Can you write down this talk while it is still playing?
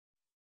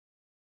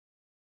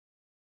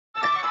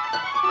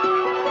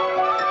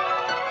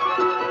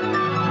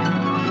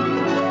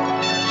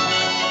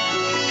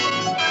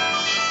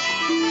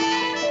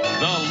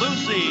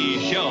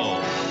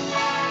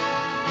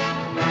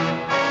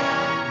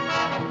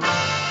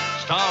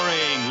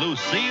starring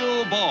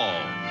Lucille Ball.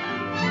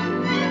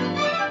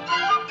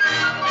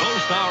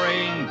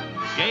 Co-starring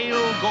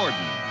Gale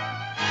Gordon.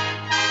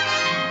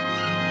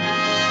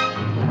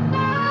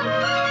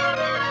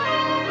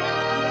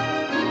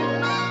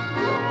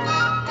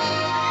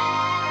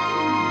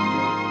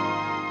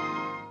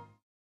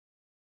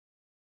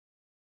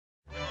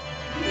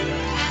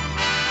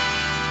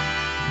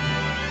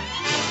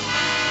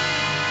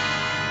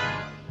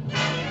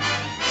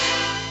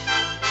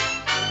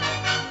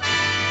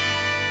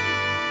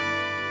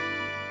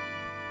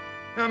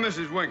 Now,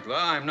 Mrs. Winkler,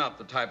 I'm not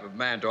the type of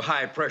man to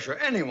high-pressure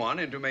anyone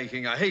into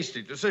making a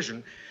hasty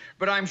decision,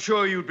 but I'm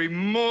sure you'd be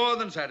more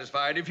than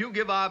satisfied if you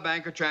give our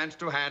bank a chance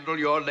to handle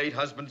your late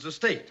husband's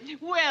estate.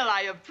 Well,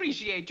 I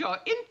appreciate your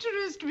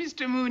interest,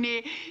 Mr.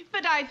 Mooney,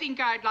 but I think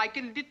I'd like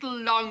a little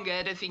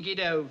longer to think it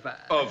over.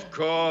 Of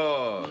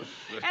course.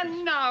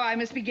 And now I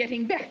must be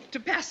getting back to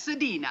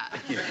Pasadena.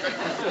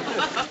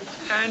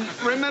 And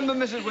remember,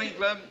 Mrs.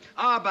 Winkler,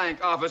 our bank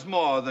offers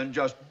more than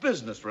just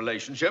business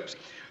relationships.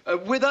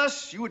 With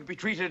us, you would be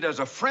treated as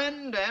a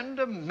friend and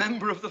a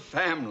member of the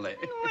family.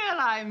 Well,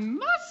 I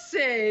must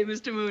say,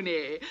 Mr.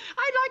 Mooney,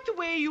 I like the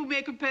way you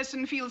make a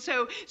person feel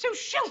so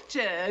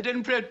sheltered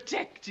and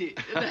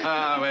protected.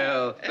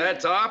 Well,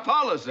 that's our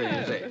policy,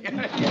 you see.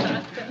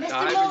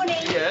 Mr. Mooney.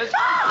 Yes?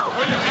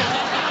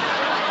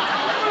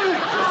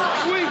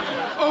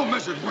 Oh,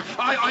 Mrs.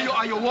 Winkler,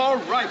 are you all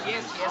right?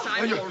 Yes,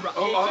 I'm all right.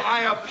 Oh,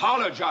 I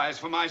apologize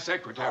for my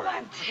secretary. Oh,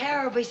 I'm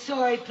terribly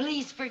sorry.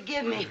 Please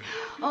forgive me.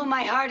 Oh,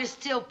 my heart is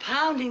still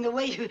pounding the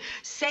way you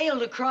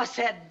sailed across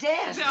that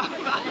desk. Oh,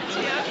 my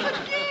dear,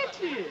 forget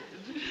it.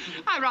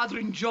 I rather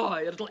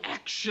enjoy a little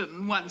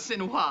action once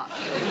in a while.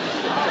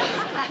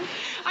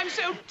 I'm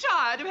so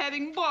tired of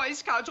having Boy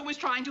Scouts always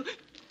trying to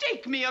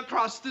take me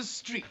across the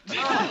street. Good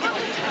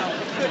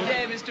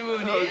day, Mr.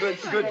 Mooney. Oh,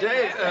 good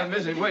day,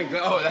 Mrs. Winkler.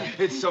 Oh,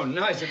 it's so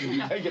nice of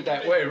you to take it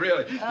that way,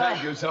 really.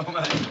 Thank you so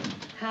much.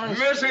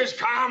 Mrs.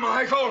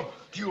 Carmichael,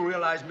 do you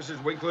realize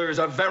Mrs. Winkler is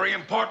a very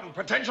important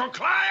potential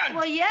client?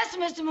 Well, yes,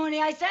 Mr.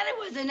 Mooney. I said it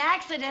was an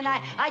accident.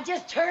 I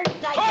just turned...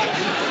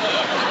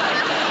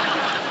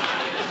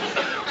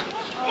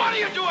 What are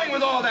you doing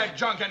with all that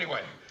junk,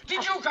 anyway?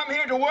 Did you come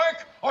here to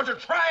work or to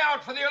try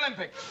out for the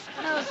Olympics?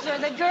 No, sir.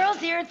 The girls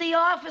here at the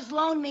office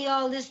loaned me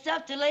all this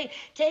stuff to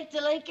take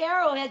to Lake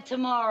Arrowhead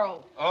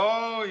tomorrow.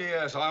 Oh,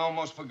 yes, I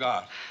almost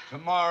forgot.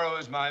 Tomorrow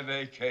is my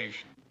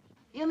vacation.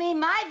 You mean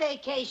my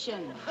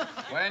vacation?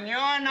 When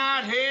you're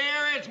not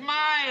here, it's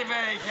my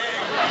vacation.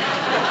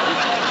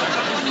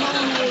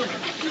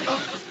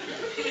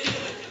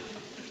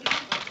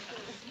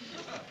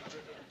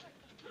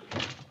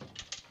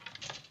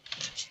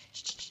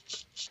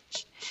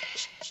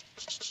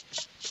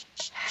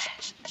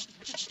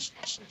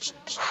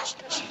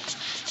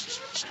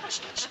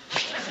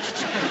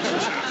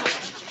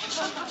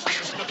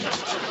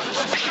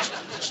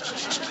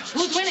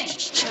 Who's winning?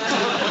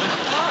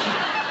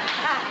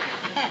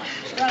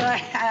 Well,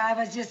 I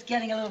was just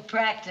getting a little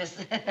practice.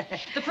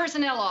 The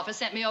personnel office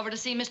sent me over to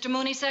see Mr.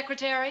 Mooney's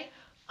secretary.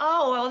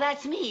 Oh, well,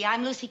 that's me.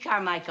 I'm Lucy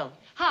Carmichael.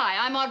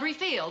 Hi, I'm Audrey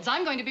Fields.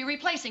 I'm going to be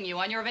replacing you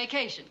on your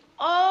vacation.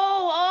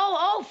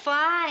 Oh,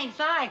 fine.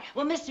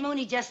 Well, Mr.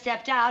 Mooney just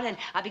stepped out, and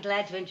I'll be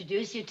glad to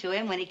introduce you to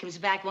him when he comes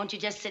back. Won't you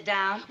just sit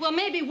down? Well,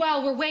 maybe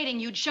while we're waiting,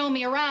 you'd show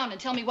me around and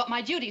tell me what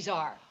my duties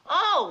are.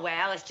 Oh,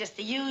 well, it's just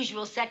the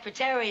usual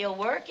secretarial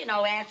work, you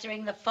know,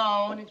 answering the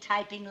phone and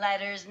typing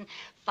letters and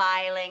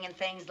filing and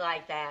things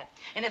like that.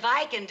 And if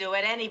I can do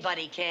it,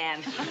 anybody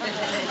can.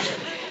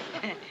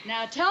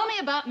 Now, tell me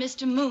about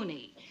Mr.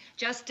 Mooney.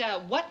 Just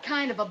what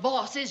kind of a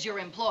boss is your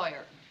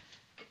employer?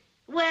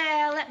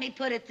 Well, let me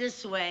put it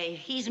this way.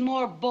 He's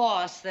more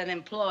boss than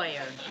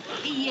employer.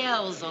 He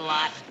yells a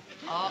lot.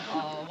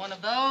 Uh-oh, one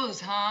of those,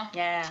 huh?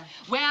 Yeah.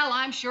 Well,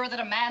 I'm sure that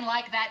a man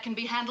like that can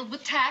be handled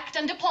with tact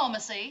and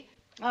diplomacy.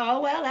 Oh,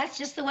 well, that's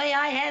just the way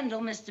I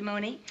handle Mr.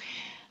 Mooney.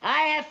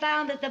 I have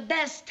found that the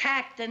best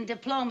tact and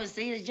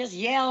diplomacy is just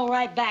yell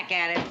right back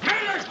at him.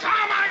 Mrs.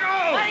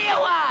 Carmichael! What do you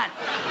want?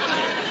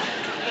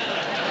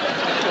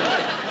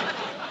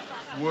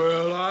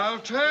 Well, I'll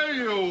tell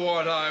you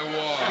what I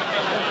want.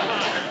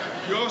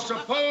 You're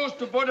supposed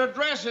to put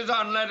addresses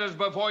on letters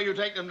before you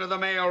take them to the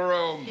mail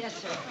room. Yes,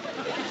 sir.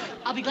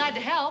 I'll be glad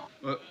to help.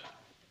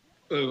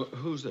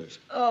 Who's this?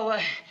 Oh,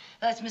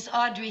 that's Miss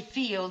Audrey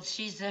Fields.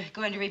 She's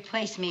going to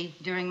replace me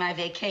during my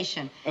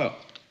vacation. Oh,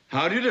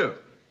 how do you do?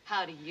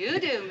 How do you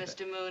do,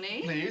 Mr.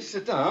 Mooney? Please,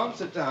 sit down.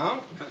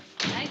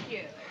 Thank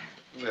you.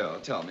 Well,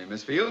 tell me,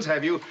 Miss Fields,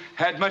 have you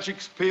had much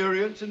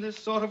experience in this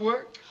sort of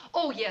work?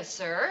 Oh, yes,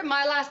 sir.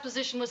 My last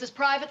position was as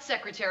private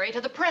secretary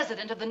to the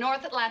president of the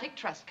North Atlantic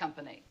Trust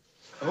Company.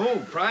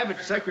 Oh, private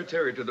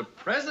secretary to the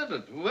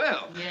president.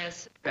 Well.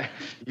 Yes.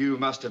 You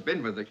must have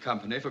been with the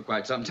company for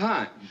quite some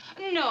time.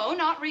 No,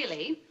 not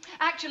really.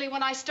 Actually,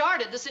 when I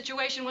started, the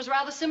situation was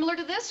rather similar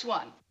to this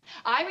one.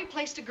 I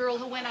replaced a girl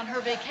who went on her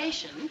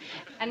vacation,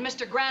 and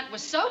Mr. Grant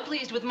was so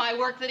pleased with my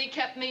work that he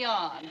kept me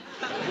on.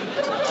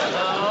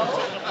 Oh?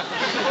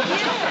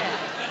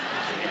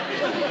 Yeah.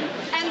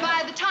 And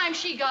by the time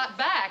she got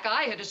back,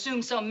 I had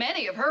assumed so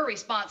many of her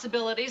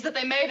responsibilities that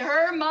they made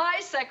her my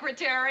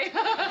secretary.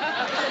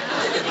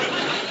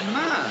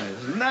 My,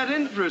 isn't that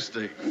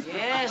interesting?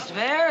 Yes,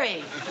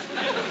 very.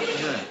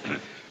 Yeah.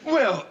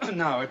 Well,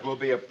 now it will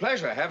be a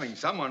pleasure having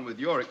someone with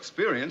your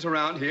experience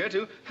around here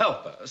to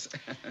help us.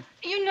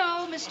 You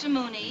know, Mr.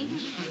 Mooney,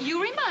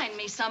 you remind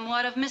me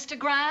somewhat of Mr.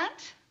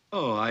 Grant.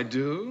 Oh, I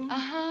do?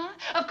 Uh-huh.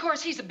 Of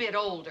course, he's a bit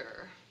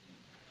older.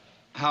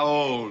 How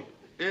old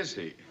is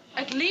he?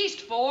 At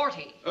least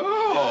 40.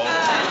 Oh.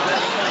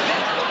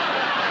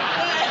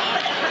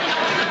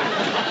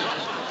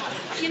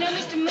 You know,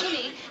 Mr.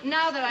 Mooney,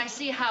 now that I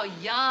see how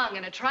young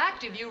and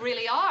attractive you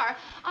really are,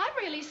 I'm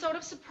really sort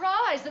of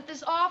surprised that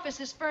this office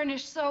is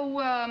furnished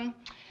so,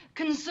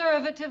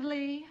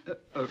 conservatively.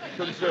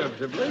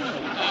 Conservatively?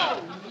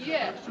 Oh,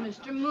 yes,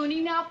 Mr.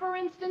 Mooney. Now, for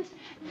instance,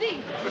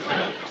 these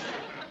lamps.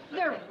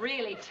 They're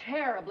really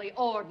terribly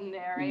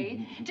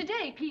ordinary.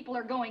 Today, people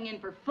are going in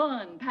for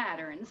fun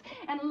patterns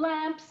and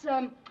lamps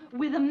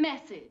with a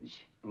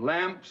message.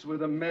 Lamps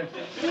with a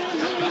message.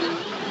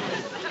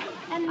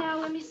 And now,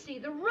 let me see.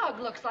 The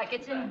rug looks like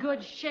it's in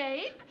good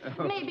shape.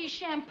 Maybe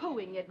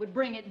shampooing it would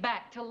bring it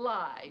back to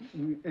life.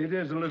 It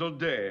is a little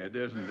dead,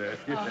 isn't it?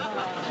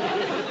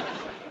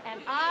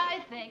 And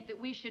I think that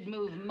we should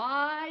move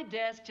my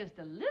desk just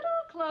a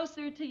little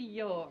closer to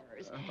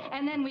yours.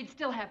 And then we'd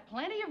still have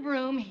plenty of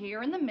room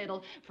here in the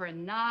middle for a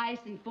nice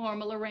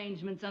informal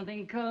arrangement,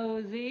 something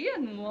cozy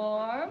and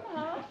warm,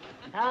 huh?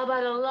 How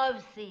about a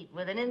love seat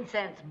with an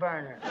incense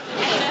burner?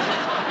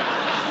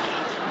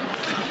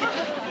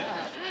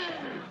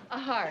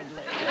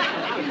 Hardly.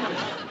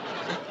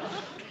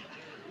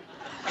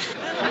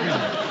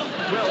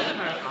 Well,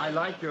 I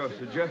like your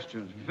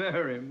suggestions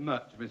very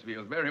much, Miss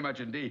Fields, very much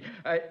indeed.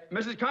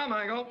 Mrs.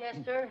 Carmichael. Yes,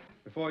 sir.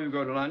 Before you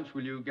go to lunch,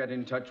 will you get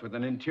in touch with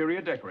an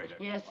interior decorator?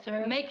 Yes,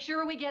 sir. Make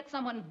sure we get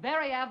someone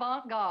very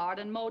avant-garde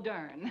and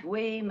modern.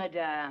 Oui,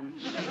 madame.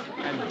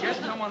 And get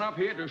someone up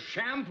here to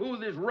shampoo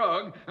this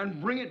rug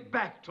and bring it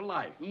back to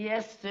life.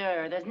 Yes,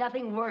 sir. There's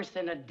nothing worse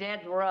than a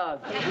dead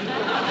rug.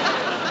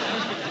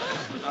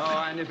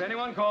 Oh, and if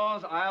anyone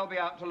calls, I'll be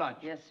out to lunch.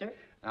 Yes, sir.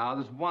 Now,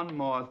 there's one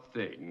more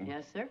thing.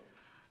 Yes, sir.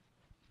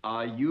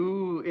 Are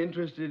you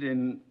interested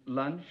in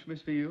lunch,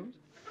 Miss Fields?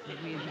 With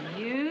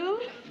you?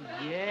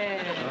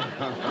 Yes.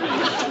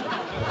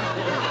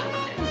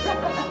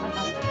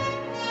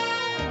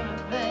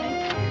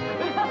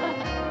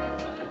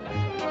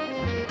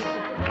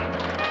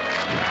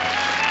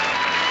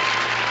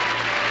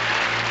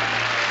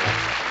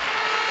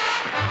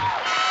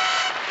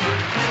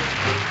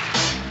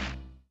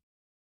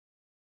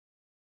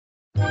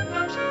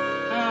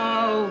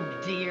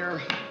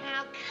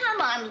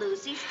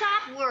 Lucy,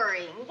 stop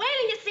worrying. Wait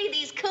till you see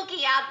these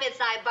kooky outfits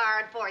I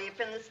borrowed for you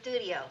from the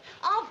studio.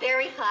 All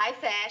very high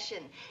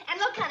fashion. And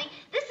look, honey,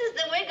 this is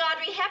the wig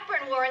Audrey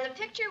Hepburn wore in the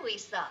picture we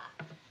saw.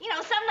 You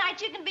know, some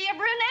nights you can be a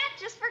brunette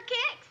just for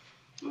kicks.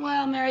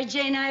 Well, Mary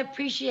Jane, I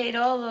appreciate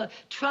all the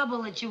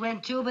trouble that you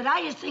went to, but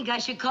I just think I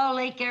should call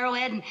Lake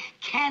Arrowhead and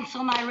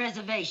cancel my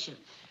reservation.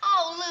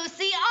 Oh,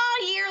 Lucy,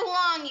 all year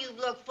long you've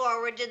looked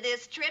forward to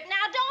this trip.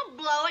 Now, don't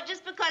blow it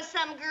just because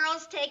some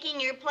girl's taking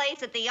your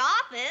place at the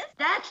office.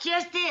 That's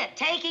just it,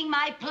 taking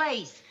my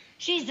place.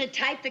 She's the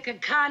type that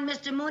could con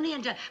Mr. Mooney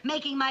into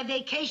making my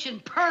vacation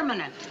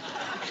permanent.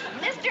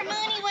 Mr.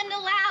 Mooney wouldn't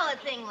allow a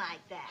thing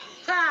like that.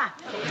 Ha!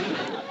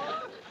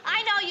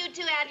 I know you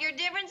two have your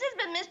differences,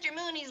 but Mr.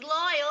 Mooney's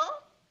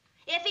loyal.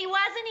 If he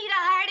wasn't, he'd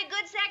have hired a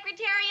good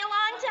secretary a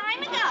long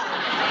time ago.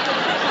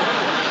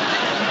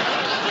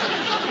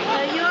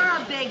 Well, you're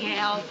a big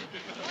help.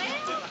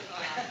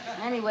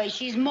 Anyway,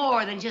 she's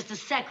more than just a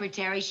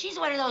secretary. She's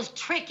one of those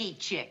tricky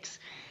chicks.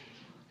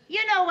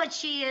 You know what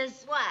she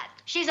is? What?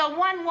 She's a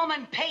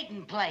one-woman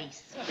Peyton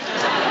place. Oh,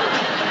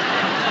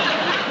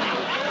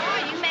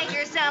 you make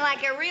her sound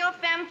like a real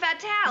femme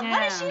fatale. Yeah.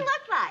 What does she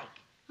look like?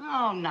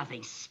 Oh,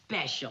 nothing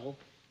special.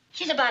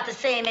 She's about the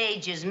same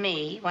age as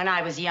me when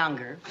I was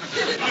younger.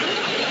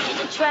 She's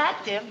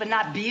attractive, but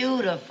not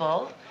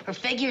beautiful. Her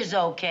figure's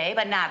okay,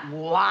 but not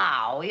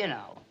wow, you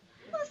know.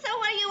 Well, so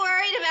what are you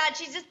worried about?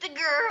 She's just a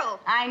girl.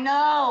 I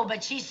know,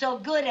 but she's so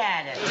good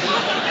at it.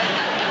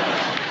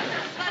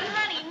 But,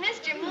 honey,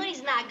 Mr.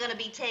 Mooney's not going to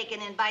be taken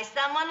in by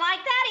someone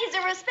like that. He's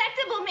a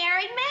respectable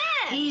married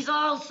man. He's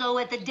also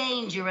at the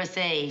dangerous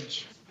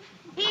age.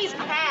 He's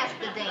past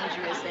the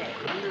dangerous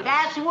age.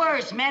 That's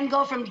worse. Men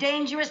go from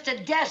dangerous to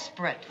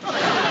desperate. Lucy,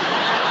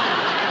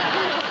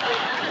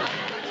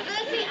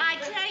 I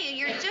tell you,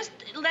 you're just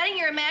letting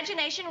your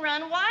imagination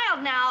run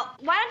wild now.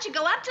 Why don't you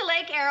go up to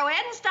Lake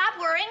Arrowhead and stop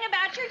worrying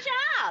about your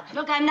job?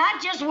 Look, I'm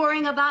not just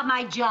worrying about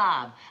my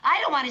job. I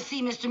don't want to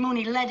see Mr.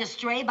 Mooney led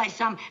astray by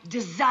some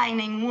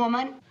designing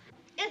woman.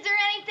 Is there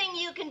anything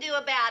you can do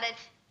about it?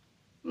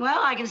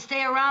 Well, I can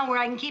stay around where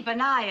I can keep an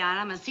eye on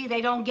them and see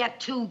they don't get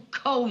too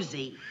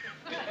cozy.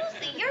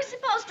 Lucy, you're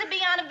supposed to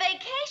be on a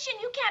vacation.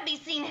 You can't be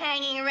seen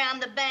hanging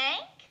around the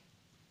bank.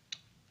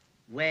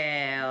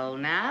 Well,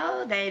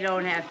 now they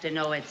don't have to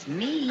know it's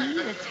me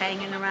that's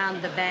hanging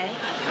around the bank.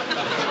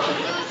 Oh,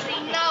 Lucy,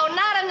 no,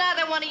 not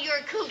another one of your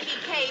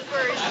kooky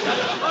capers.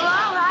 Well,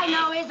 all I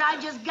know is I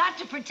just got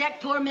to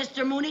protect poor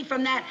Mr. Mooney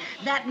from that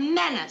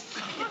menace.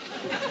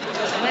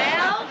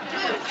 Well?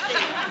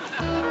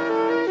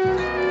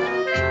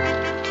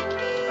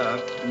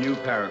 New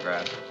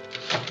paragraph.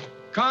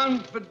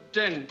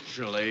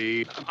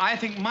 Confidentially, I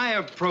think my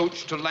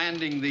approach to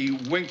landing the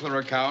Winkler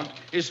account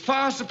is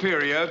far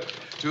superior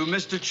to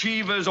Mr.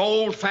 Cheever's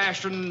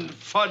old-fashioned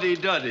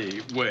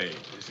fuddy-duddy way.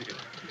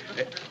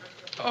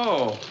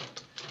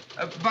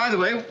 By the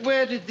way,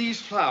 where did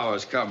these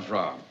flowers come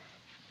from?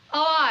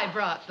 Oh, I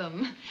brought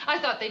them. I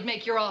thought they'd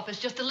make your office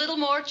just a little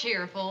more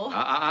cheerful.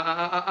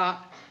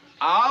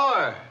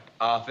 Our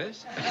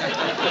office?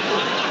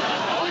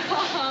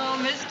 Oh,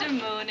 Mr.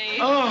 Mooney.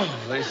 Oh,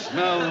 they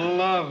smell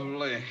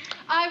lovely.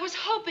 I was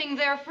hoping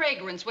their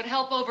fragrance would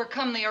help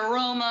overcome the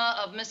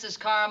aroma of Mrs.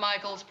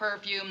 Carmichael's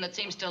perfume that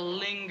seems to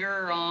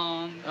linger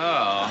on. Oh,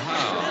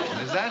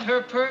 how? Is that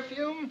her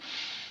perfume?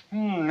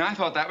 I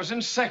thought that was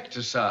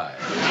insecticide.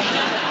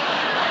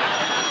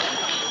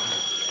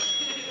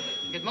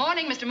 Good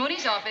morning, Mr.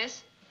 Mooney's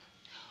office.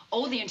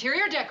 Oh, the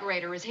interior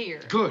decorator is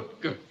here. Good.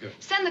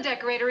 Send the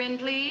decorator in,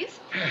 please.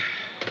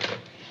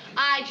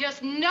 I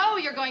just know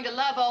you're going to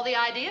love all the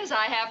ideas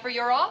I have for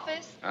your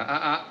office.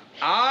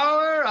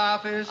 Our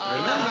office,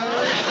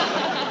 remember?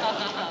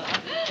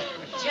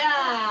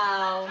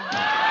 Ciao.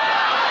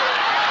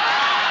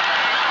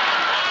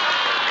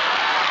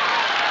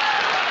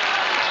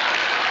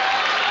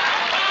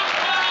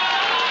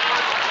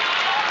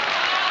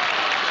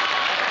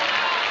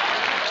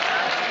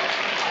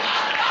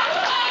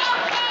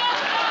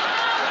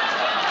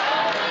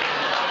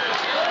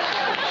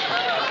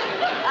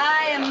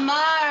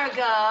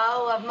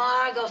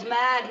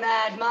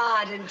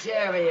 Mad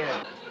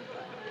interior.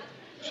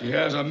 She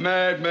has a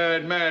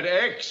mad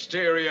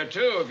exterior,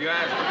 too, if you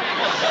ask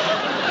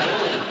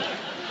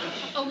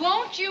me.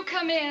 Won't you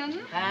come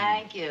in?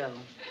 Thank you.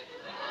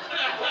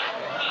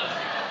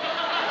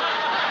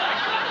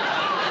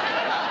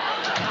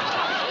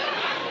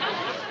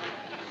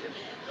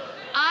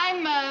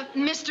 I'm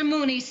Mr.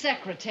 Mooney's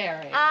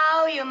secretary.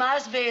 Oh, you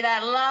must be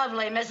that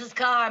lovely Mrs.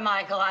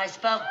 Carmichael I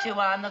spoke to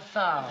on the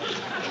phone.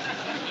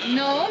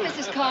 No,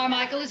 Mrs.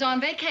 Carmichael is on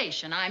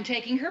vacation. I'm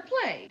taking her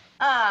place.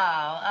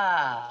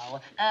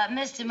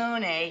 Mr.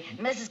 Mooney,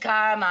 Mrs.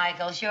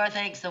 Carmichael sure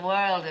thinks the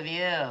world of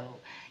you.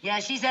 Yeah,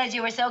 she said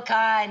you were so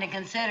kind and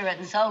considerate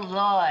and so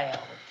loyal.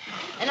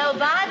 And oh,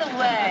 by the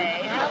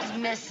way, how's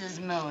Mrs.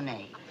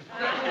 Mooney?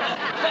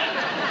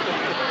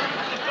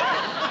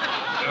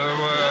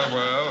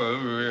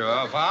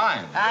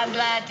 Fine. I'm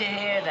glad to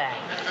hear that.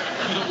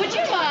 Would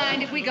you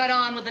mind if we got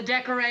on with the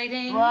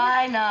decorating?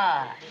 Why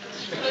not?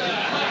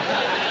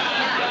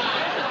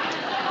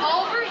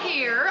 Over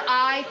here,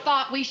 I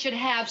thought we should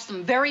have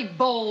some very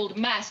bold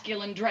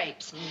masculine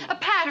drapes. A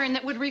pattern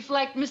that would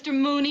reflect Mr.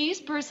 Mooney's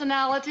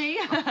personality.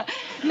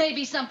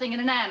 Maybe something in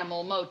an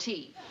animal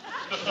motif.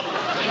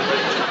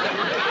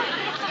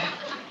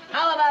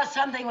 How about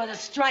something with a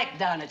stripe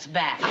down its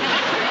back?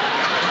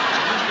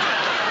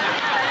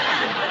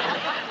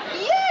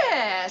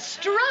 Yes,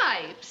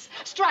 stripes.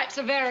 Stripes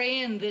are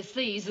very in this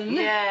season.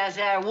 Yes,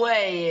 they're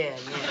way in.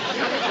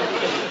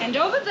 And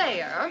over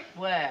there...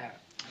 Where?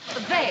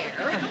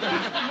 There,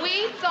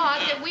 we thought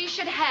that we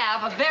should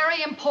have a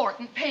very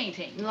important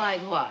painting.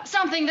 Like what?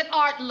 Something that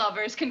art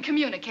lovers can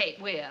communicate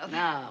with.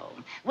 No.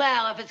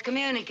 Well, if it's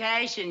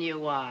communication you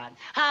want,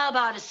 how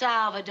about a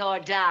Salvador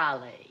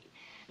Dali?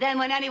 Then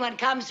when anyone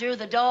comes through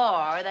the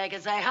door, they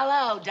can say,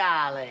 "Hello,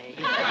 Dali."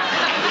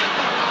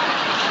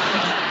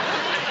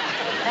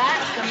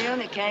 That's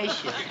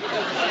communication.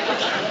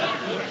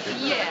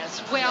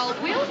 Yes, well,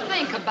 we'll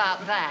think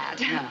about that.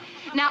 No.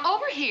 Now,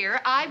 over here,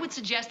 I would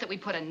suggest that we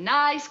put a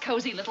nice,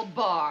 cozy little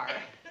bar.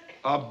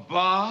 A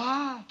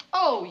bar?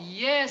 Oh,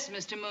 yes,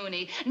 Mr.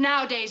 Mooney.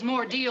 Nowadays,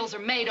 more deals are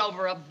made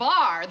over a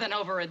bar than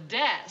over a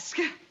desk.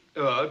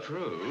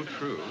 True.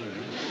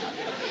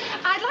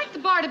 I'd like the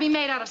bar to be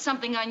made out of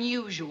something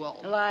unusual.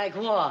 Like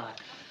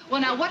what?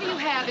 Well, now, what do you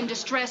have in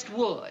distressed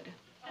wood?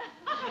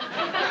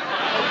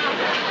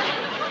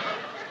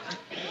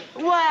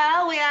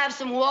 Well, we have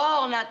some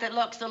walnut that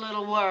looks a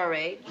little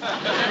worried.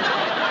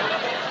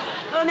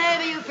 Or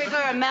maybe you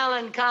prefer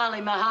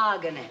melancholy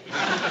mahogany.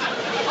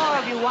 Or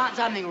if you want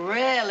something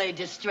really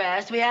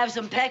distressed, we have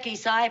some pecky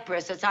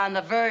cypress that's on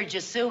the verge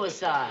of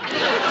suicide.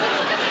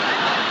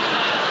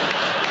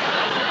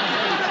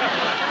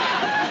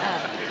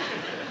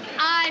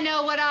 I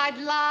know what I'd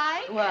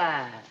like.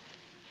 What?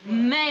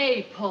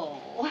 Maple.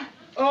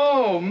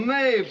 Oh,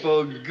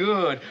 maple,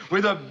 good.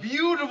 With a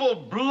beautiful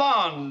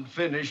blonde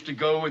finish to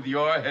go with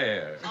your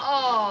hair.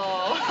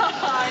 Oh,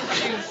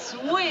 aren't you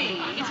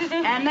sweet?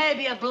 And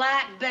maybe a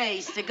black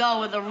base to go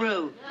with the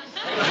root.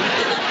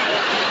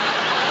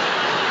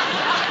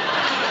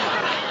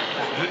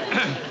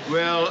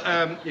 Well,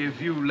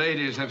 if you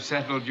ladies have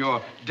settled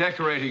your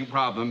decorating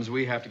problems,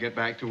 we have to get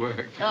back to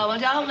work. Oh, well,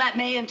 don't let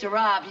me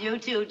interrupt. You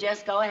two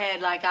just go ahead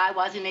like I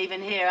wasn't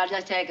even here. I'll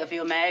just take a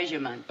few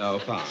measurements. Oh,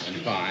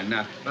 fine.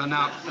 Now,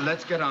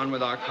 let's get on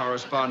with our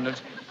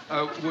correspondence.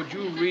 Would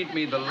you read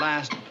me the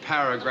last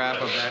paragraph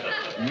of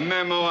that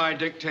memo I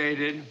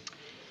dictated?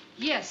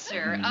 Yes,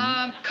 sir.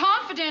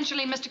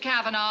 Confidentially, Mr.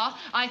 Kavanaugh,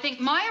 I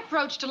think my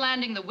approach to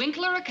landing the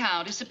Winkler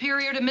account is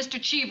superior to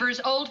Mr. Cheever's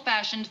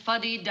old-fashioned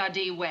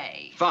fuddy-duddy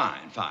way.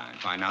 Fine.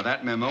 Now,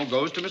 that memo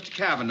goes to Mr.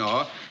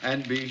 Kavanaugh,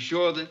 and be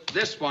sure that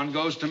this one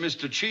goes to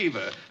Mr.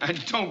 Cheever.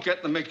 And don't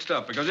get them mixed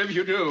up, because if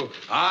you do,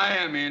 I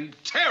am in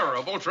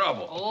terrible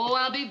trouble. Oh,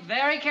 I'll be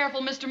very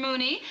careful, Mr.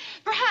 Mooney.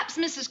 Perhaps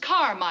Mrs.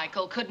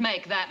 Carmichael could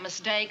make that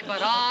mistake,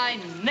 but I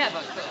never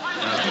could.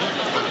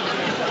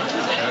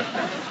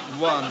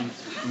 One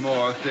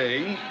more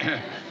thing.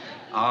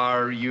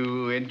 Are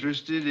you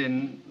interested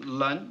in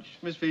lunch,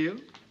 Miss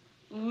Field?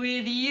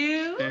 With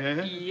you?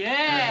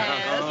 Yes.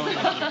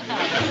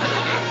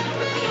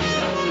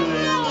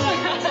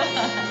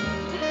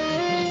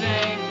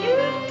 Thank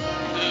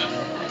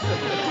you.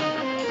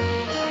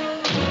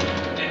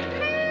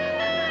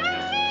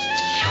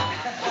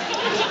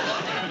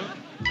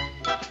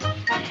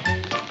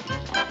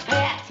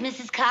 Perhaps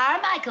Mrs.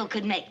 Carmichael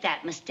could make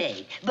that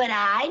mistake, but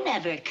I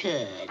never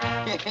could.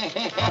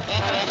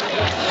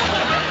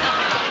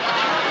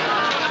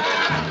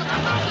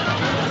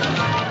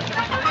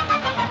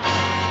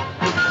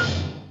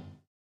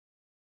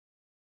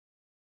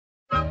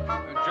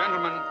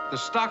 Gentlemen, the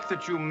stock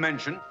that you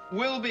mentioned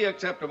will be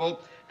acceptable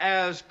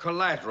as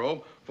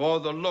collateral for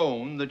the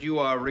loan that you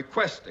are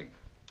requesting.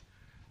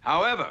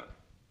 However,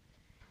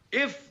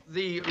 if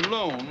the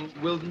loan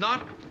will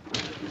not...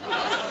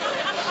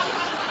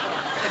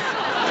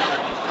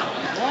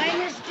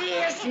 Buenos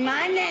dias.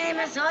 My name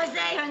is Jose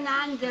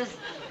Hernandez.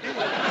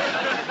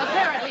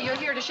 Apparently, you're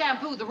here to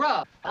shampoo the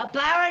rug.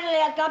 Apparently,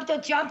 I come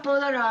to shampoo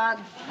the rug.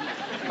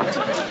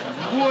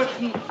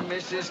 Wouldn't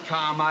Mrs.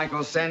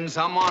 Carmichael send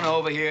someone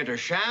over here to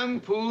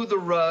shampoo the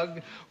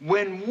rug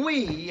when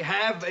we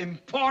have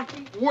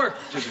important work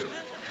to do?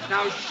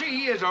 Now,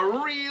 she is a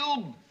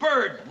real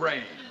bird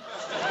brain.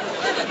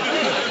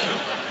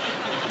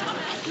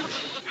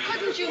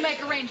 Couldn't you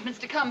make arrangements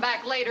to come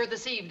back later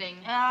this evening?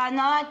 No,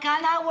 I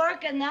cannot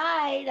work at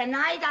night. At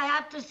night, I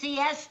have to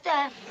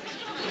siesta.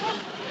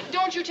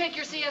 Don't you take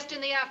your siesta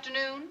in the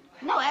afternoon?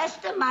 No,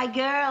 Esther, my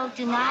girl.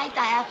 Tonight,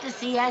 I have to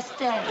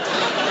siesta.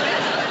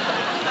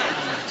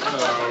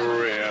 Oh,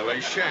 really?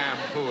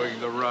 Shampooing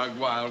the rug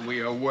while we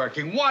are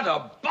working? What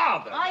a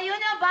bother! Oh, you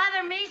don't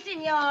bother me,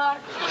 senor. I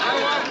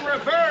wasn't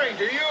referring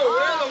to you.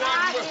 We're the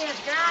ones...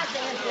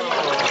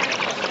 Gracias.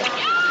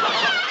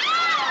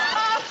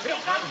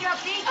 Pick up your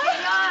feet,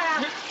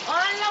 senora.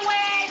 On the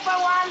way for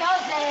Juan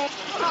Jose.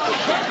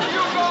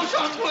 You go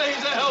someplace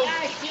else.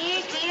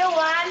 Sí,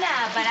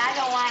 Tijuana, but I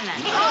don't wanna.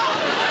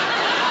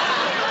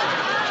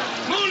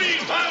 Mooney,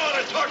 I want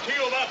to talk to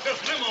you about this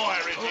limo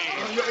I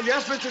received.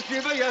 Yes, Mr.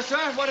 Cheever. Yes, sir.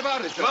 What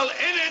about it, sir? Well,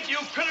 in it, you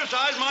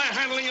criticize my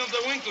handling of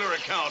the Winkler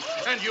account,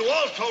 and you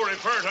also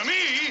refer to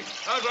me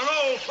as an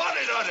old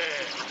fuddy-duddy.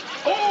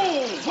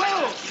 Oh,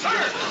 well, sir.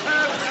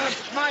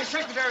 My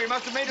secretary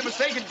must have made a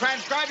mistake in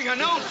transcribing her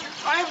notes.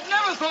 I have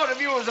never thought of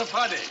you as a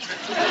fuddy.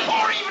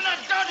 Or even a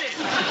duddy.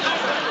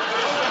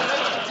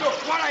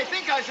 What I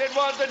think I said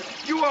was that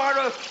you are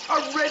a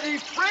ready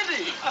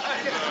Freddy.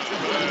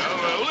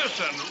 Well,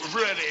 listen,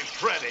 Ready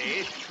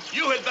Freddy.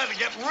 You had better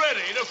get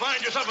ready to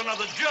find yourself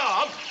another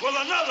job with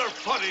another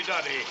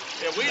fuddy-duddy.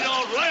 If we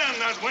don't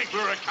land that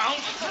Winkler account...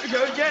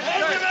 Yes,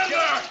 And sir.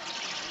 remember,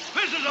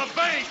 this is a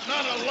bank,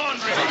 not a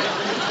laundry.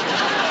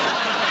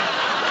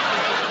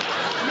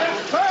 Yes,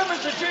 sir,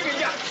 Mr. Cheever.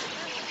 Yes.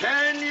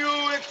 Can you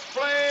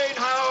explain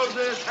how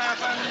this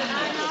happened?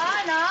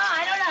 No,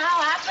 I don't know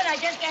how it happened. I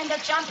just came to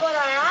shampoo the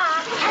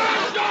rug.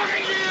 I was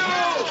talking to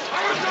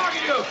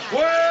you!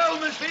 Well,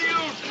 Miss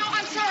Field, No,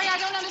 I'm sorry, I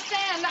don't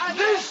understand.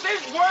 this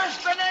is worse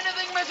than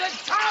anything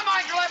Mrs.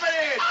 Carmichael ever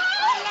did!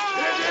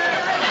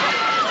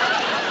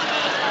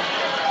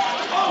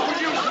 Oh, will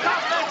you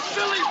stop that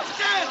silly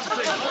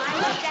dancing? I'm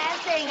not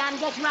dancing. I'm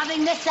just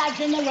rubbing the suds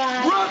in the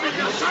rug. Rubbing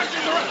your suds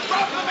in the rug.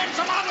 Rub them in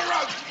some other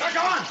rug. Now,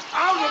 come on.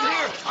 Out of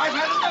here. I've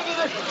had enough of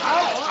this.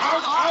 Out.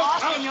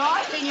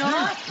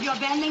 Senor, you're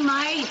bending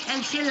my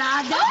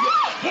enchilada.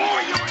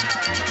 Oh, you...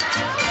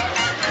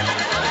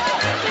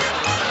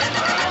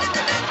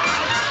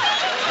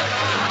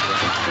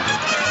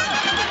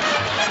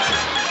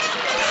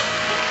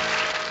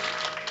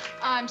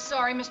 I'm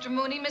sorry, Mr.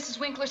 Mooney. Mrs.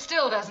 Winkler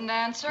still doesn't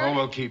answer. Oh,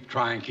 well, keep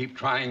trying.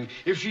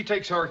 If she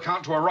takes her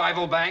account to a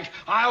rival bank,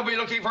 I'll be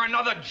looking for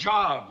another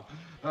job.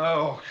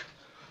 Oh,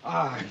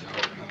 I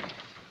don't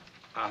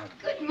know.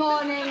 Good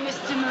morning,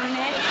 Mr.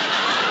 Mooney.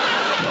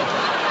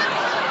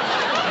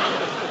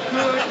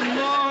 Good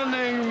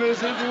morning,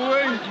 Mrs.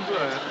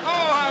 Winkler.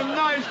 Oh, how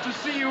nice to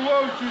see you.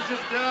 Won't you sit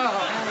down?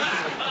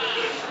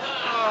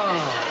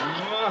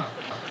 Oh,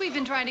 We've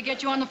been trying to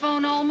get you on the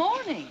phone all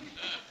morning.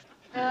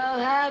 Oh,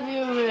 have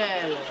you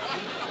really?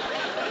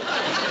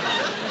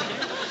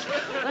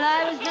 Well,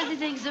 I was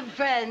visiting some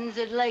friends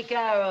at Lake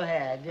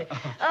Arrowhead.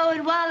 Oh,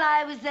 and while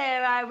I was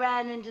there, I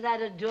ran into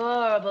that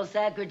adorable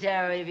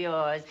secretary of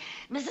yours,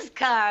 Mrs.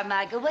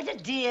 Carmichael. What a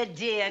dear,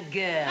 dear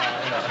girl.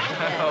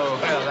 Oh,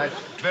 well, that's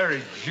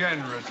very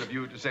generous of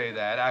you to say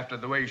that after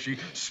the way she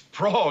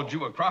sprawled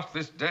you across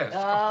this desk.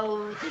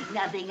 Oh, think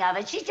nothing of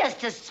it. She's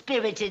just a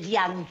spirited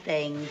young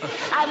thing.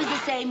 I was the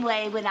same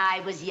way when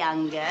I was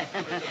younger.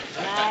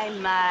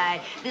 My.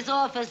 This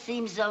office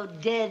seems so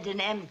dead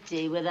and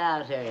empty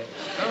without her.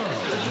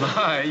 Oh,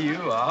 my,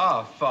 you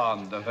are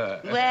fond of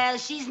her. Well,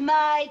 she's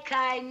my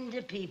kind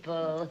of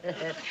people.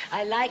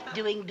 I like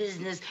doing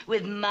business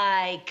with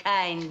my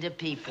kind of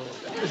people.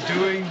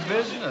 Doing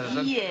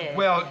business? Yeah.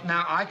 Well,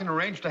 now, I can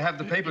arrange to have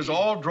the papers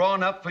all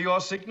drawn up for your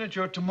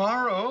signature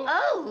tomorrow.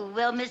 Oh,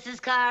 will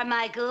Mrs.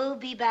 Carmichael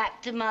be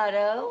back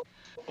tomorrow?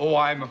 Oh,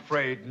 I'm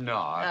afraid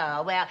not.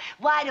 Oh, well,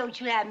 why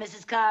don't you have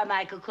Mrs.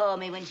 Carmichael call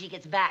me when she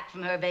gets back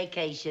from her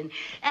vacation,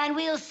 and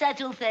we'll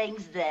settle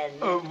things then.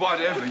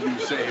 Whatever you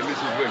say,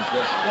 Mrs.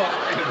 Winkler.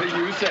 Whatever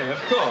you say, of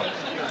course.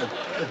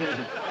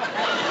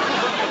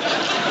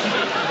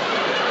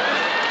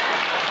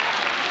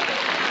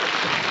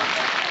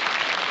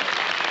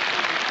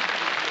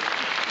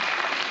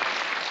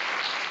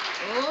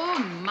 Oh,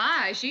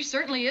 my, she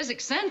certainly is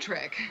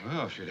eccentric.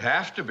 Well, she'd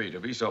have to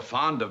be so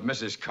fond of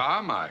Mrs.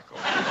 Carmichael.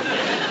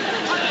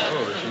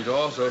 Oh, she's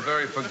also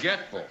very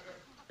forgetful.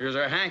 Here's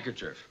her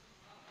handkerchief.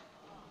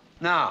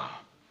 Now,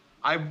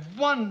 I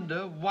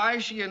wonder why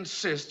she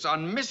insists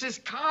on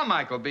Mrs.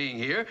 Carmichael being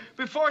here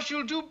before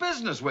she'll do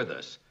business with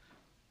us.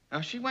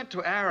 Now, she went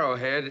to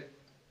Arrowhead,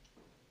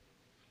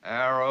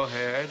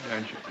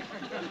 and she...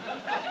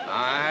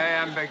 I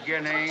am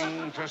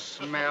beginning to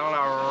smell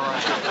a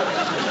rat.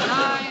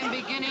 I am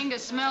beginning to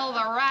smell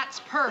the rat's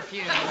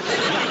perfume.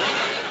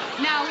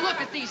 Now, look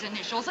at these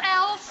initials,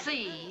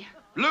 L.C.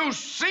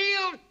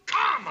 Lucille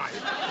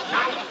Carmichael!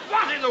 Now,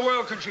 what in the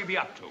world could she be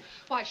up to?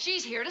 Why,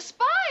 she's here to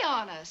spy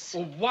on us.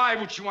 Well, why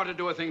would she want to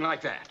do a thing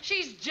like that?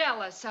 She's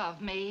jealous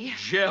of me.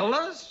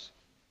 Jealous?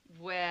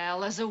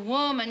 Well, as a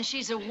woman,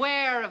 she's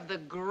aware of the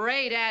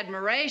great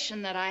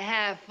admiration that I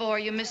have for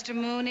you, Mr.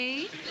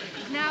 Mooney.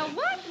 Now,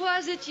 what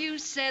was it you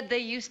said they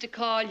used to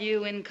call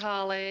you in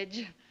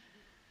college?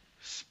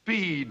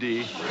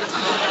 Speedy.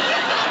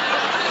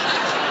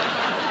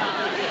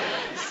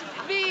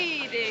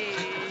 Speedy.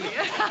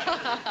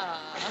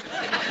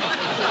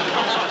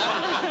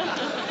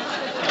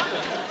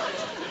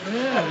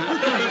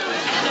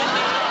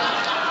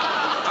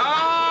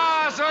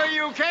 Ah, so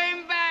you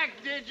came back,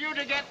 did you,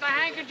 to get the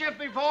handkerchief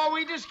before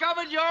we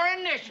discovered your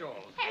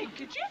initials?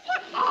 Handkerchief?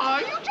 What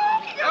are you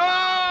talking about?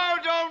 Oh,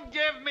 don't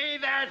give me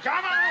that.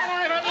 Come on,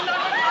 I've had enough of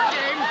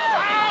talking.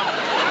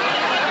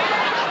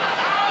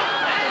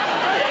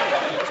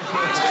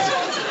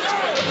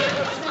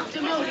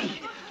 Mr.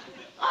 Mooney.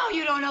 Oh,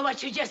 you don't know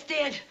what you just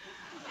did.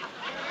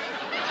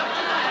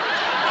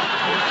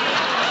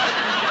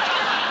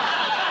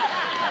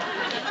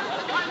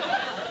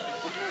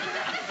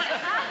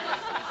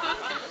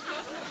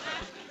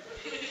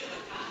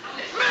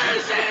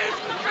 Mrs.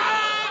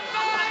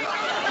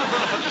 Carmichael!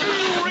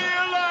 You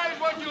realize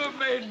what you have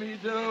made me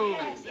do?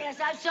 Yes,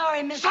 I'm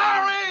sorry, Mr.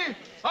 Sorry?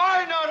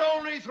 I not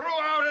only threw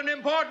out an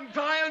important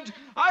client,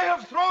 I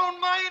have thrown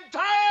my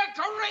entire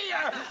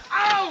career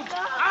out!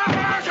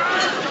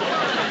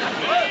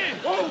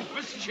 Oh,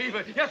 Mr.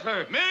 Cheever. Yes,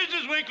 sir.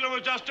 Mrs. Winkler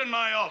was just in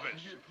my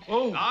office.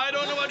 Oh. I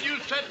don't know what you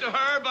said to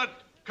her,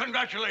 but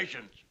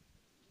congratulations.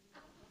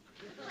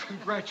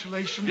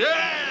 Congratulations.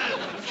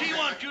 Yes! She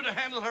wants you to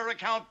handle her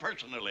account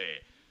personally.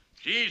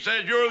 She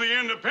says you're the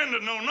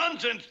independent,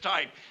 no-nonsense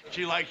type.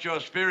 She likes your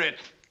spirit.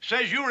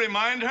 Says you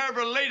remind her of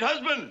her late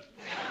husband.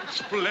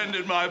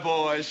 Splendid, my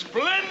boy.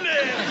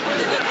 Splendid!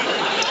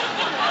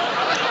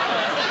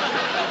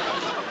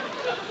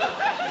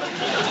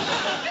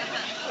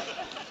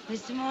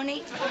 Mr.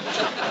 Mooney?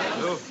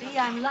 See,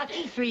 I'm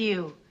lucky for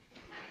you.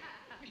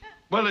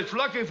 Well, it's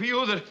lucky for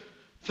you that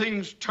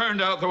things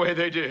turned out the way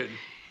they did.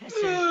 Yes,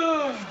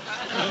 sir.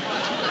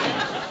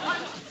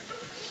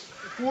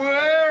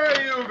 Where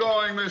are you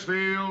going, Miss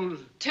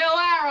Fields? To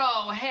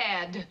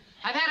Arrowhead.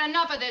 I've had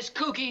enough of this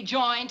kooky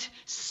joint.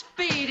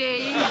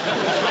 Speedy.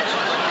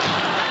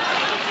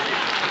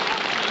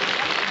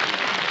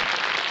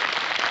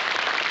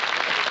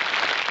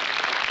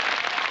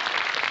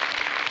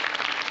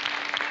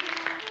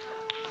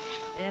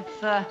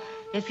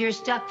 If you're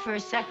stuck for a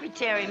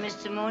secretary,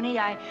 Mr. Mooney,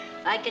 I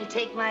can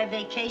take my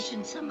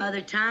vacation some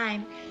other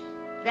time.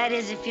 That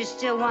is, if you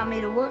still want me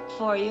to work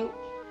for you.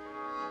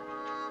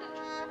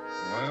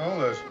 Well,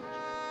 there's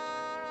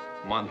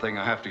one thing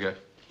I have to get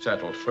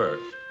settled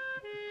first.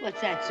 What's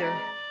that, sir?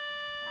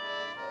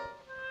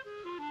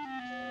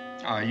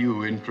 Are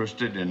you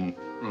interested in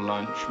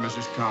lunch,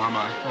 Mrs.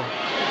 Carmichael?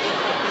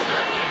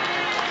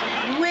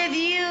 With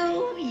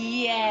you,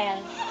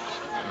 yes.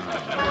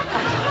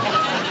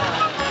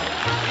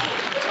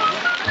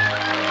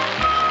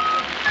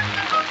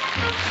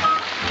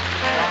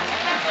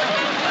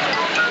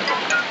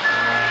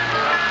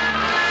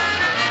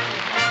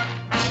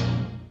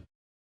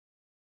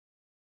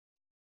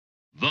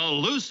 The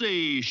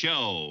Lucy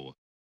Show.